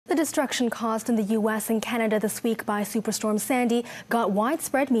destruction caused in the U.S. and Canada this week by Superstorm Sandy got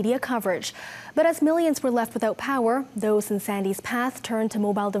widespread media coverage. But as millions were left without power, those in Sandy's path turned to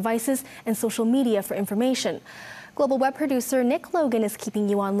mobile devices and social media for information. Global Web producer Nick Logan is keeping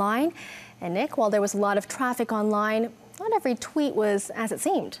you online. And Nick, while there was a lot of traffic online, not every tweet was as it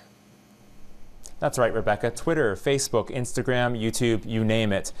seemed. That's right, Rebecca. Twitter, Facebook, Instagram, YouTube, you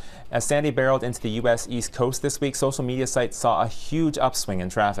name it. As Sandy barreled into the U.S. East Coast this week, social media sites saw a huge upswing in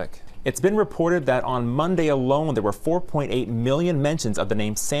traffic. It's been reported that on Monday alone, there were 4.8 million mentions of the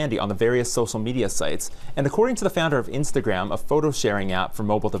name Sandy on the various social media sites. And according to the founder of Instagram, a photo sharing app for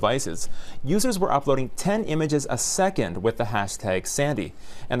mobile devices, users were uploading 10 images a second with the hashtag Sandy.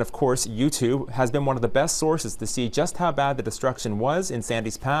 And of course, YouTube has been one of the best sources to see just how bad the destruction was in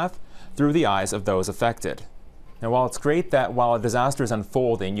Sandy's path through the eyes of those affected. Now, while it's great that while a disaster is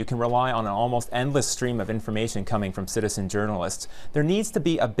unfolding, you can rely on an almost endless stream of information coming from citizen journalists, there needs to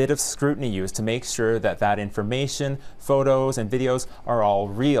be a bit of scrutiny used to make sure that that information, photos, and videos are all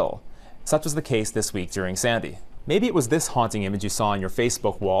real. Such was the case this week during Sandy. Maybe it was this haunting image you saw on your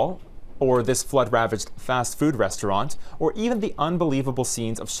Facebook wall, or this flood-ravaged fast food restaurant, or even the unbelievable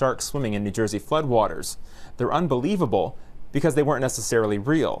scenes of sharks swimming in New Jersey floodwaters. They're unbelievable because they weren't necessarily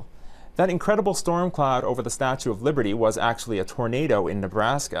real. That incredible storm cloud over the Statue of Liberty was actually a tornado in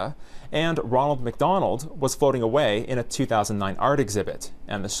Nebraska, and Ronald McDonald was floating away in a 2009 art exhibit.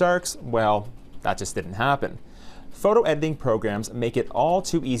 And the sharks, well, that just didn't happen. Photo editing programs make it all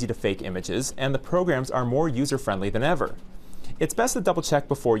too easy to fake images, and the programs are more user-friendly than ever. It's best to double-check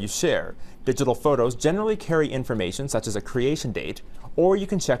before you share. Digital photos generally carry information such as a creation date, or you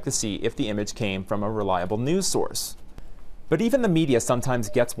can check to see if the image came from a reliable news source. But even the media sometimes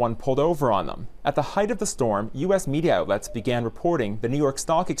gets one pulled over on them. At the height of the storm, U.S. media outlets began reporting the New York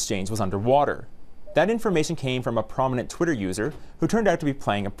Stock Exchange was underwater. That information came from a prominent Twitter user who turned out to be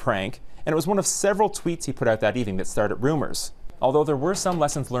playing a prank, and it was one of several tweets he put out that evening that started rumors. Although there were some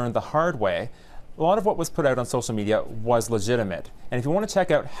lessons learned the hard way, a lot of what was put out on social media was legitimate. And if you want to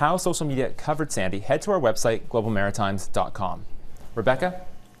check out how social media covered Sandy, head to our website, globalmaritimes.com. Rebecca?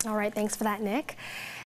 All right, thanks for that, Nick.